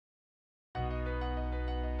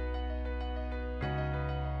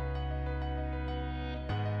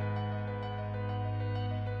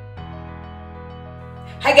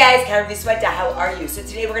Hi guys, how are you? So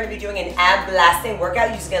today we're going to be doing an ab blasting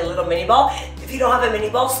workout using a little mini ball. If you don't have a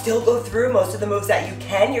mini ball, still go through most of the moves that you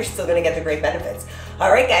can. You're still going to get the great benefits.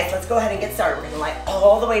 Alright guys, let's go ahead and get started. We're going to lie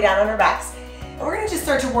all the way down on our backs. And we're going to just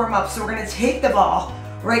start to warm up. So we're going to take the ball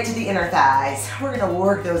right to the inner thighs. We're going to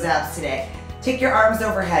work those abs today. Take your arms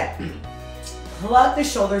overhead. Plug the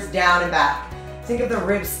shoulders down and back. Think of the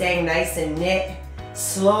ribs staying nice and knit.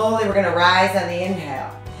 Slowly we're going to rise on the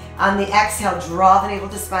inhale. On the exhale, draw the navel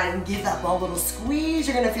to spine and give that ball a little squeeze.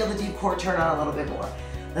 You're gonna feel the deep core turn on a little bit more.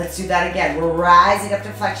 Let's do that again. We're rising up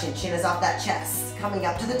to flexion. Chin is off that chest. Coming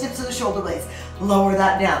up to the tips of the shoulder blades. Lower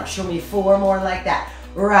that down. Show me 4 more like that.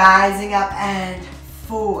 Rising up and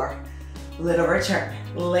 4. Little return.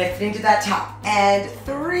 Lifting to that top. And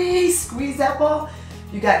 3. Squeeze that ball.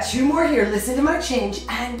 You got 2 more here. Listen to my change.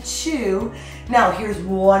 And 2. Now here's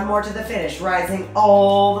 1 more to the finish. Rising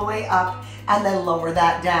all the way up. And then lower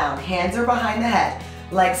that down. Hands are behind the head.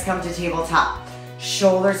 Legs come to tabletop.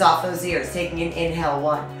 Shoulders off those ears. Taking an inhale,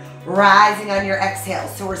 1. Rising on your exhale.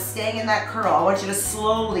 So we're staying in that curl. I want you to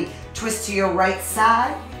slowly twist to your right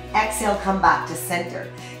side. Exhale, come back to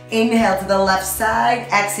center. Inhale to the left side.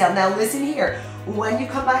 Exhale. Now listen here. When you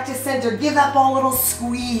come back to center, give that ball a little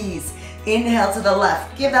squeeze. Inhale to the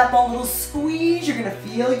left. Give that ball a little squeeze. You're going to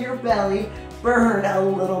feel your belly burn a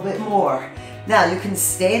little bit more. Now you can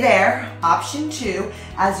stay there. Option 2,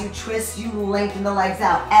 as you twist, you lengthen the legs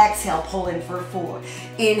out. Exhale, pull in for 4.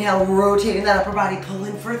 Inhale, rotating that upper body, pull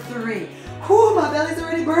in for 3. Whew, my belly's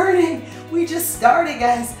already burning. We just started,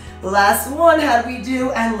 guys. Last one, how'd we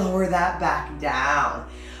do? And lower that back down.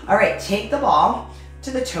 All right, take the ball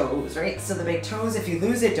to the toes, right? So the big toes, if you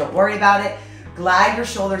lose it, don't worry about it. Glide your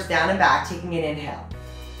shoulders down and back, taking an inhale.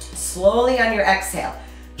 Slowly on your exhale.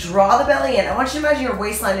 Draw the belly in. I want you to imagine your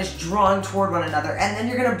waistline is drawn toward one another, and then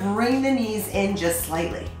you're gonna bring the knees in just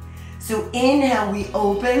slightly. So inhale, we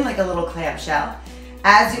open like a little clamshell.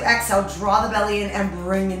 As you exhale, draw the belly in and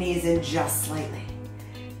bring the knees in just slightly.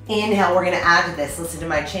 Inhale, we're gonna add to this. Listen to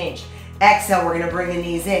my change. Exhale, we're gonna bring the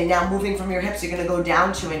knees in. Now moving from your hips, you're gonna go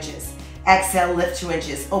down 2 inches. Exhale, lift 2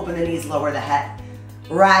 inches. Open the knees, lower the head.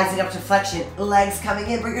 Rising up to flexion, legs coming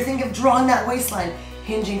in, but you're thinking of drawing that waistline,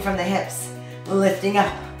 hinging from the hips. Lifting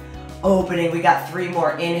up. Opening, we got 3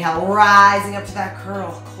 more. Inhale, rising up to that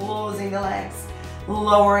curl, closing the legs,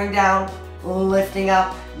 lowering down, lifting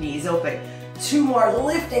up, knees open. 2 more,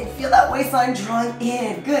 lifting, feel that waistline drawing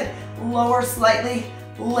in, good. Lower slightly,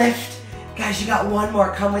 lift. Guys, you got 1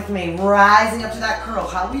 more, come with me. Rising up to that curl,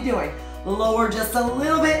 how are we doing? Lower just a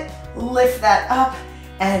little bit, lift that up,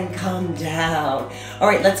 and come down. All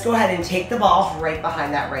right, let's go ahead and take the ball right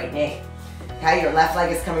behind that right knee. Okay, your left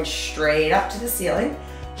leg is coming straight up to the ceiling.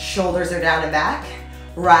 Shoulders are down and back.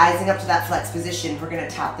 Rising up to that flex position. We're gonna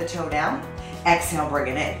tap the toe down. Exhale,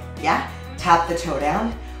 bring it in. Yeah? Tap the toe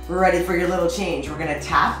down. We're ready for your little change. We're gonna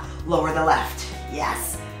tap, lower the left.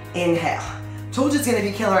 Yes. Inhale. Told you it's gonna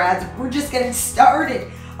be killer abs. We're just getting started.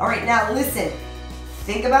 All right, now listen.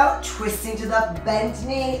 Think about twisting to the bent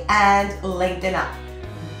knee and lengthen up.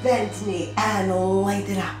 Bent knee and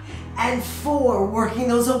lengthen up. And 4, working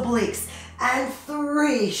those obliques. And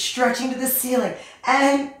 3, stretching to the ceiling.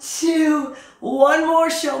 And 2, 1 more,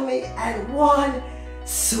 show me. And 1,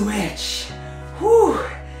 switch. Whew.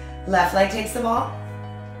 Left leg takes the ball.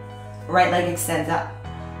 Right leg extends up.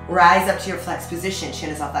 Rise up to your flex position. Chin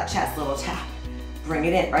is off that chest, little tap. Bring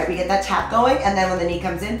it in, right? We get that tap going, and then when the knee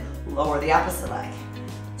comes in, lower the opposite leg.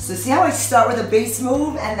 So see how I start with a base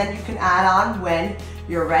move, and then you can add on when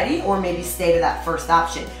you're ready, or maybe stay to that first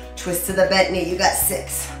option. Twist to the bent knee, you got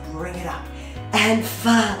 6. Bring it up. And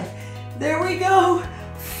 5. There we go.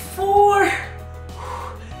 4.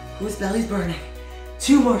 Whose belly's burning?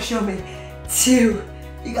 2 more, show me. 2.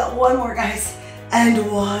 You got 1 more, guys. And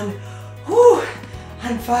 1. Whew.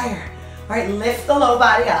 On fire. All right, lift the low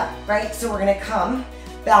body up, right? So we're gonna come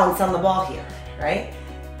balance on the ball here, right?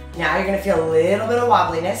 Now you're gonna feel a little bit of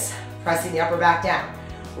wobbliness, pressing the upper back down.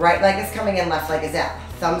 Right leg is coming in, left leg is out.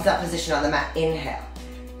 Thumbs up position on the mat. Inhale.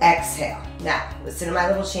 Exhale. Now, listen to my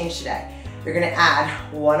little change today. You're gonna add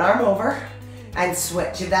 1 arm over and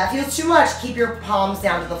switch. If that feels too much, keep your palms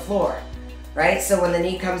down to the floor, right? So when the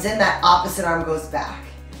knee comes in, that opposite arm goes back.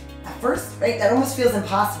 At first, right, that almost feels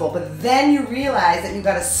impossible, but then you realize that you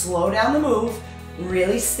gotta slow down the move,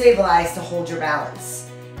 really stabilize to hold your balance.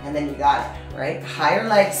 And then you got it, right? Higher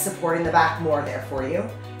legs supporting the back more there for you.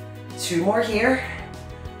 2 more here.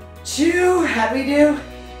 2, how'd we do?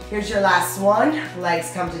 Here's your last 1. Legs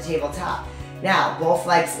come to tabletop. Now, both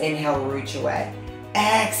legs, inhale, reach away.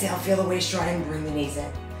 Exhale, feel the waist drawing, bring the knees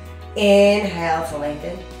in. Inhale to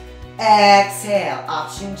lengthen. Exhale,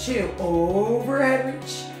 option 2, overhead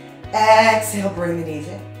reach. Exhale, bring the knees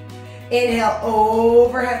in. Inhale,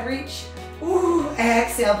 overhead reach. Ooh,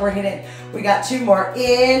 exhale, bring it in. We got 2 more.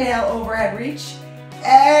 Inhale, overhead reach.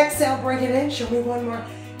 Exhale, bring it in. Show me 1 more.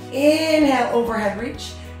 Inhale, overhead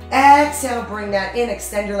reach. Exhale, bring that in.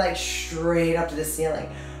 Extend your legs straight up to the ceiling.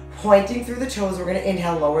 Pointing through the toes, we're gonna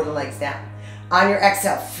inhale, lower the legs down. On your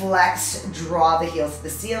exhale, flex, draw the heels to the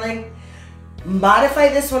ceiling. Modify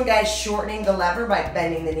this one, guys, shortening the lever by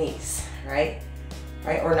bending the knees, right?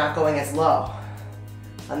 Right, or not going as low.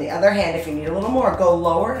 On the other hand, if you need a little more, go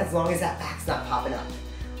lower as long as that back's not popping up.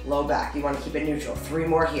 Low back, you wanna keep it neutral. 3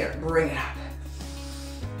 more here, bring it up.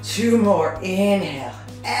 2 more, inhale,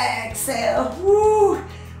 exhale, woo.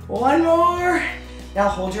 1 more. Now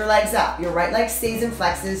hold your legs up. Your right leg stays and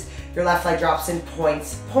flexes. Your left leg drops and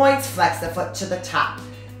points. Points, flex the foot to the top.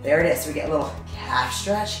 There it is. We get a little calf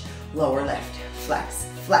stretch, lower lift, flex,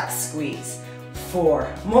 flex, squeeze. 4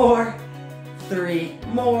 more, 3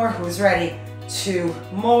 more. Who's ready? 2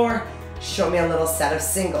 more. Show me a little set of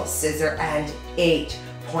singles, scissor and 8.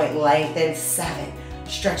 Point lengthen, 7.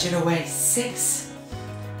 Stretch it away, 6,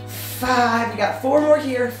 5. We got 4 more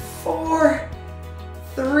here. 4,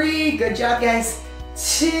 3. Good job, guys.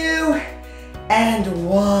 2 and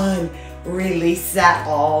 1. Release that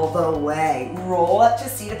all the way. Roll up to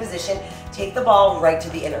seated position. Take the ball right to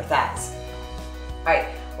the inner thighs. All right,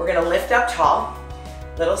 we're gonna lift up tall.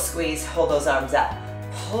 Little squeeze, hold those arms up.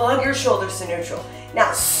 Plug your shoulders to neutral.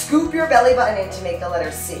 Now scoop your belly button in to make the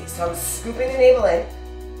letter C. So I'm scooping the navel in,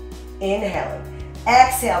 inhaling.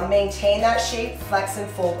 Exhale, maintain that shape, flex and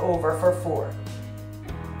fold over for 4.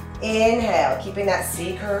 Inhale, keeping that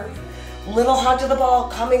C curve. Little hug to the ball,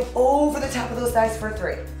 coming over the top of those thighs for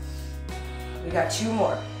 3. We got 2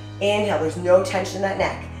 more. Inhale, there's no tension in that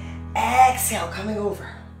neck. Exhale, coming over.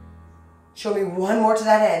 Show me 1 more to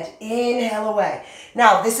that end. Inhale away.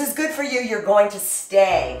 Now, this is good for you. You're going to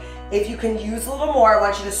stay. If you can use a little more, I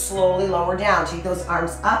want you to slowly lower down. Take those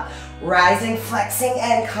arms up, rising, flexing,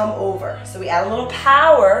 and come over. So we add a little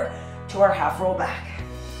power to our half roll back.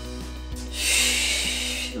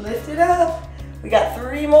 Lift it up. We got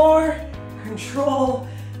 3 more. Control,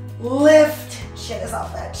 lift. Chin is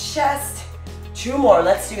off that chest. 2 more.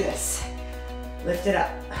 Let's do this. Lift it up.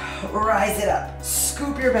 Rise it up.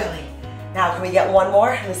 Scoop your belly. Now, can we get 1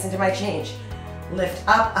 more? Listen to my change. Lift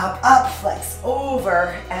up, up, up, flex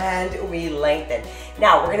over, and we lengthen.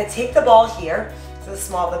 Now, we're gonna take the ball here to the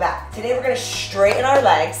small of the back. Today, we're gonna straighten our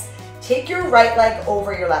legs. Take your right leg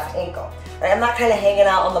over your left ankle. Right, I'm not kind of hanging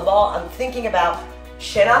out on the ball. I'm thinking about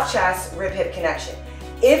shin off chest, rib hip connection.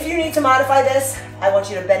 If you need to modify this, I want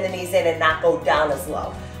you to bend the knees in and not go down as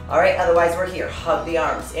low. All right, otherwise we're here. Hug the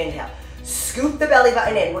arms, inhale. Scoop the belly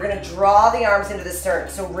button in. We're gonna draw the arms into the sternum.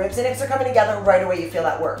 So ribs and hips are coming together right away. You feel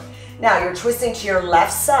that work. Now you're twisting to your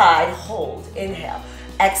left side. Hold, inhale.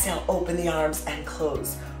 Exhale, open the arms and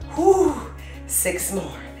close. Whew. 6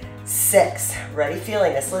 more. 6. Ready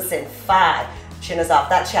feeling this. Listen, 5. Chin is off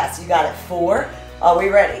that chest. You got it. 4. Are we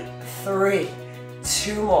ready? 3.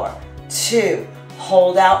 2 more. 2.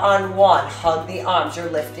 Hold out on 1. Hug the arms. You're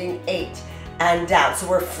lifting 8. And down. So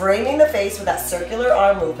we're framing the face with that circular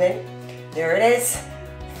arm movement. There it is.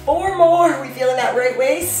 4 more. Are we feeling that right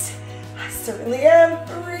waist? I certainly am.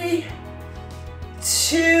 3,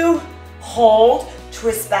 2, hold,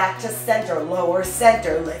 twist back to center, lower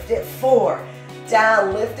center, lift it. 4,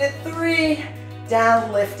 down, lift it. 3,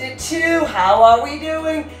 down, lift it. 2. How are we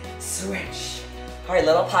doing? Switch. All right,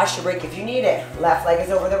 little posture break if you need it. Left leg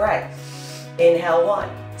is over the right. Inhale 1.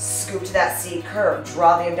 Scoop to that C curve,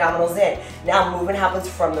 draw the abdominals in. Now movement happens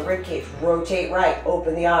from the rib cage. Rotate right,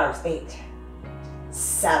 open the arms. 8,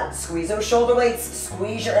 7, squeeze those shoulder blades,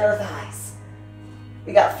 squeeze your inner thighs.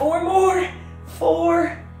 We got 4 more.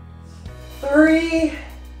 4, 3,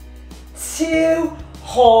 2,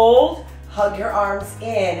 hold, hug your arms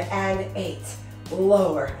in, and 8,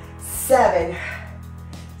 lower, 7,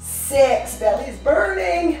 6, belly's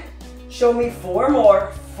burning. Show me 4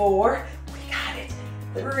 more. 4,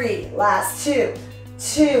 3, last 2,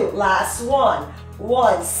 2, last 1,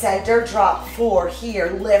 1, center drop, 4,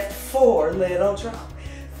 here, lift, 4, little drop,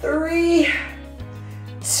 3,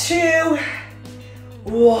 2,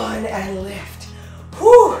 1, and lift.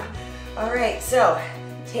 Whew. All right, so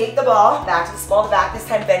take the ball back to the small of the back. This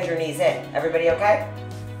time bend your knees in. Everybody okay?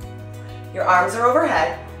 Your arms are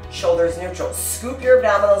overhead, shoulders neutral. Scoop your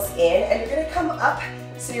abdominals in, and you're gonna come up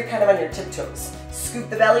so you're kind of on your tiptoes. Scoop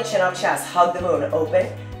the belly, chin up chest, hug the moon, open,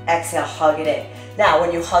 exhale, hug it in. Now,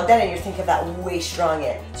 when you hug that in, you're thinking of that waist strong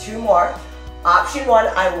in. 2 more. Option 1,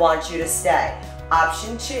 I want you to stay.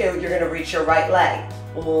 Option 2, you're gonna reach your right leg,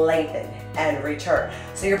 lengthen, and return.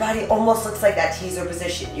 So your body almost looks like that teaser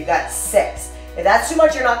position. You got 6. If that's too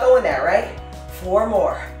much, you're not going there, right? 4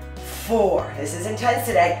 more. 4. This is intense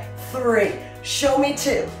today. 3. Show me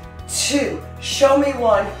 2. 2. Show me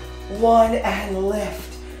 1. 1 and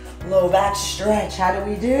lift. Low back stretch. How do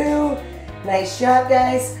we do? Nice job,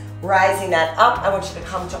 guys. Rising that up. I want you to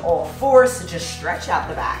come to all fours, so just stretch out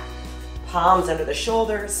the back. Palms under the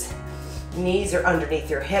shoulders. Knees are underneath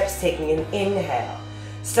your hips, taking an inhale.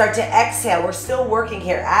 Start to exhale. We're still working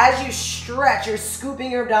here. As you stretch, you're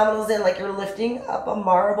scooping your abdominals in like you're lifting up a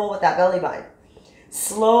marble with that belly button.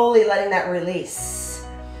 Slowly letting that release.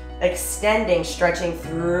 Extending, stretching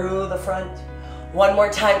through the front. One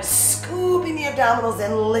more time, scooping the abdominals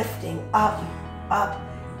in, lifting up, up,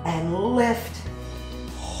 and lift.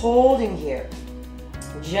 Holding here.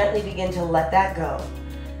 Gently begin to let that go.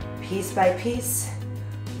 Piece by piece,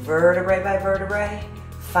 vertebrae by vertebrae.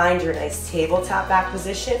 Find your nice tabletop back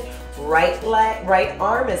position. Right leg, right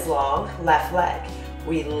arm is long, left leg.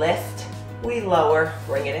 We lift, we lower,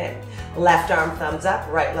 bring it in. Left arm thumbs up,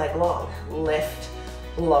 right leg long. Lift,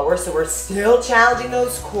 lower. So we're still challenging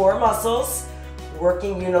those core muscles,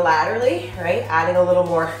 working unilaterally, right? Adding a little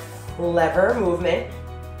more lever movement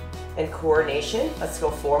and coordination. Let's go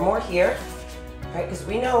 4 more here, right? Because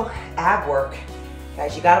we know ab work,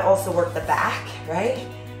 guys, you gotta also work the back, right? You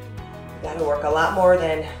gotta work a lot more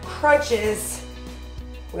than crunches.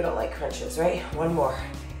 We don't like crunches, right? 1 more.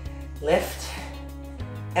 Lift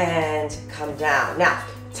and come down. Now,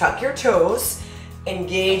 tuck your toes,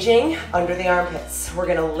 engaging under the armpits. We're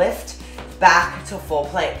gonna lift back to full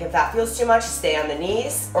plank. If that feels too much, stay on the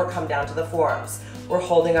knees or come down to the forearms. We're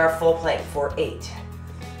holding our full plank for 8.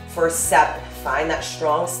 For 7, find that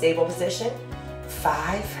strong, stable position.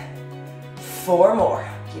 5, 4 more.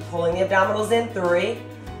 Keep pulling the abdominals in. 3,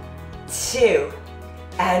 2,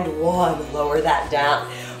 and 1. Lower that down.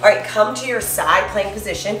 All right, come to your side plank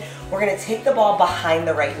position. We're gonna take the ball behind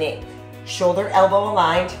the right knee. Shoulder, elbow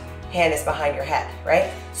aligned, hand is behind your head,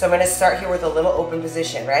 right? So I'm gonna start here with a little open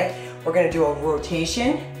position, right? We're gonna do a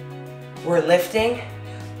rotation. We're lifting,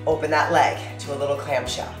 open that leg to a little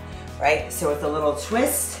clamshell, right? So it's a little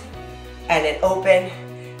twist and an open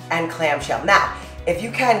and clamshell. Now, if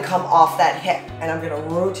you can, come off that hip, and I'm gonna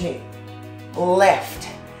rotate, lift,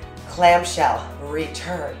 clamshell,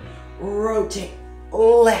 return, rotate,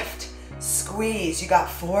 lift, squeeze. You got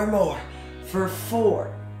 4 more. For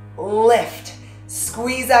 4, lift,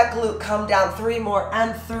 squeeze that glute, come down. 3 more,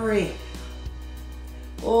 and 3,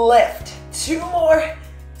 lift, 2 more,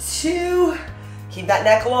 2, keep that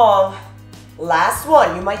neck long. Last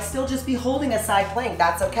one. You might still just be holding a side plank,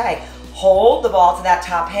 that's okay. Hold the ball to that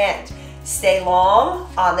top hand. Stay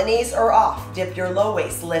long on the knees or off. Dip your low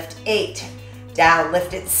waist. Lift 8. Down.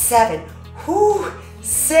 Lift it 7.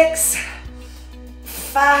 6.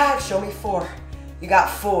 5. Show me 4. You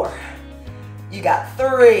got 4. You got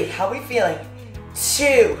 3. How are we feeling?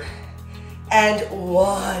 2. And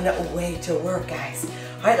 1. Way to work, guys.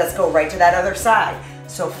 All right, let's go right to that other side.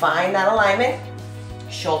 So find that alignment.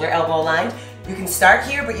 Shoulder, elbow aligned. You can start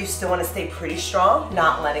here, but you still want to stay pretty strong,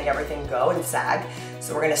 not letting everything go and sag.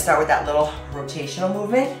 So we're going to start with that little rotational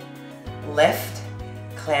movement. Lift,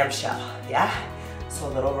 clamshell, yeah? So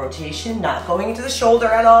a little rotation, not going into the shoulder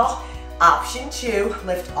at all. Option 2,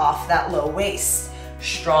 lift off that low waist.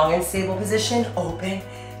 Strong and stable position, open,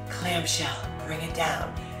 clamshell, bring it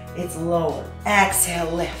down. It's lower,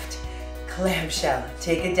 exhale, lift, clamshell,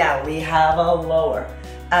 take it down. We have a lower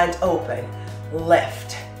and open,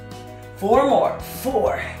 lift. 4 more,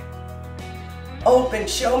 4, open,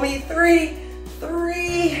 show me 3,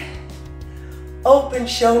 3, open,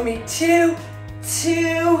 show me 2,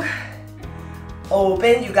 2,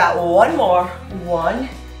 open, you got 1 more, 1,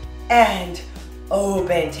 and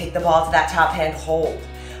open. Take the ball to that top hand, hold.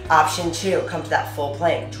 Option 2, come to that full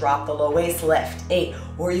plank, drop the low waist, lift, 8,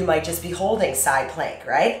 or you might just be holding side plank,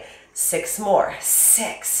 right? 6 more,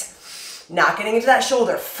 6, not getting into that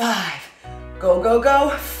shoulder, 5, go, go, go,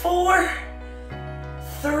 4,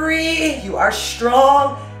 3, you are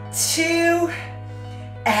strong, 2,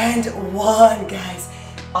 and 1, guys.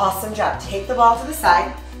 Awesome job. Take the ball to the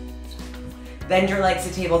side, bend your legs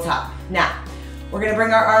to tabletop. Now, we're gonna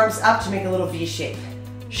bring our arms up to make a little V shape.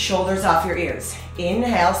 Shoulders off your ears.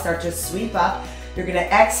 Inhale, start to sweep up. You're gonna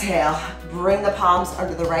exhale, bring the palms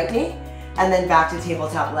under the right knee, and then back to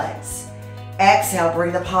tabletop legs. Exhale,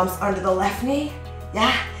 bring the palms under the left knee,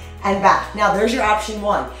 yeah, and back. Now there's your option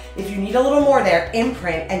 1. If you need a little more there,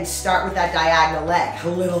 imprint and start with that diagonal leg. A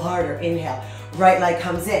little harder, inhale. Right leg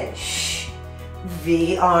comes in,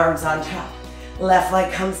 V, arms on top. Left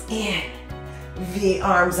leg comes in, V,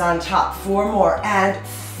 arms on top. 4 more, and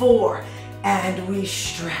 4, and we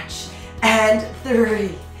stretch, and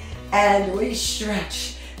 3, and we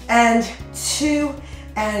stretch, and 2,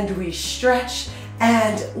 and we stretch,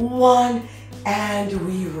 and 1, and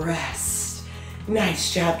we rest.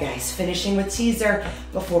 Nice job, guys. Finishing with teaser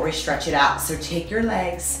before we stretch it out. So take your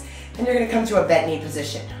legs, and you're gonna come to a bent knee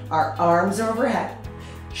position. Our arms are overhead,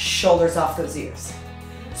 shoulders off those ears.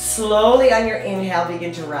 Slowly on your inhale,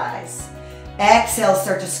 begin to rise. Exhale,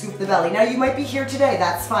 start to scoop the belly. Now you might be here today,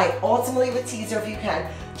 that's fine. Ultimately with teaser, if you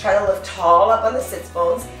can, try to lift tall up on the sits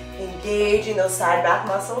bones, engaging those side back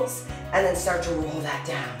muscles, and then start to roll that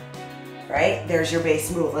down, right? There's your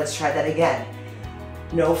base move. Let's try that again.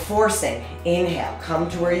 No forcing. Inhale, come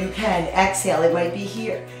to where you can. Exhale, it might be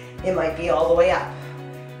here. It might be all the way up.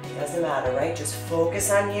 It doesn't matter, right? Just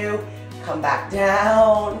focus on you. Come back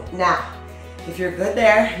down. Now, if you're good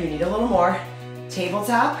there, you need a little more.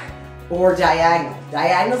 Tabletop or diagonal.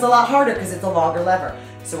 Diagonal's a lot harder because it's a longer lever.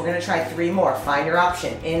 So we're gonna try 3 more. Find your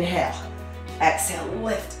option. Inhale. Exhale,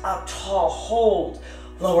 lift up tall, hold.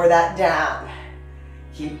 Lower that down.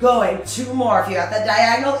 Keep going. 2 more. If you got that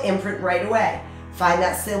diagonal, imprint right away. Find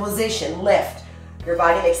that stabilization, lift. Your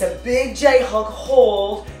body makes a big J hook,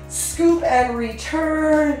 hold, scoop and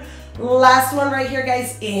return. Last one right here,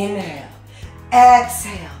 guys. Inhale,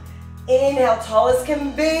 exhale. Inhale, tall as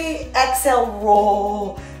can be. Exhale,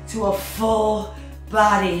 roll to a full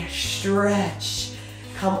body stretch.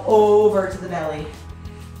 Come over to the belly.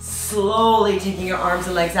 Slowly taking your arms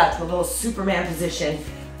and legs out to a little Superman position.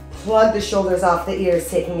 Plug the shoulders off the ears,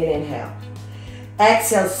 taking an inhale.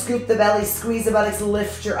 Exhale, scoop the belly, squeeze the buttocks,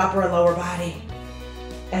 lift your upper and lower body.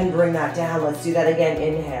 And bring that down. Let's do that again.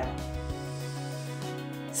 Inhale.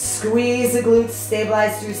 Squeeze the glutes,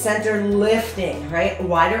 stabilize through center, lifting, right?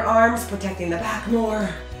 Wider arms, protecting the back more.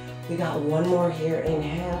 We got 1 more here.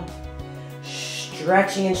 Inhale.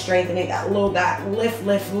 Stretching and strengthening that low back. Lift,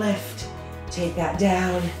 lift, lift. Take that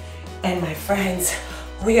down. And my friends,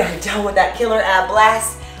 we are done with that killer ab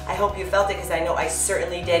blast. I hope you felt it because I know I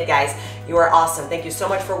certainly did, guys. You are awesome. Thank you so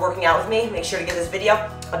much for working out with me. Make sure to give this video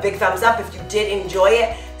a big thumbs up if you did enjoy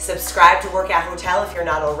it. Subscribe to Workout Hotel if you're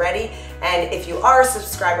not already. And if you are a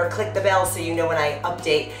subscriber, click the bell so you know when I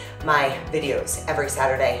update my videos every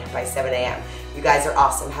Saturday by 7 a.m. You guys are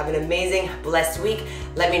awesome. Have an amazing, blessed week.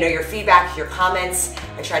 Let me know your feedback, your comments.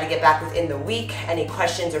 I try to get back within the week. Any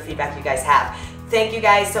questions or feedback you guys have. Thank you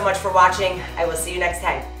guys so much for watching. I will see you next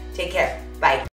time. Take care. Bye.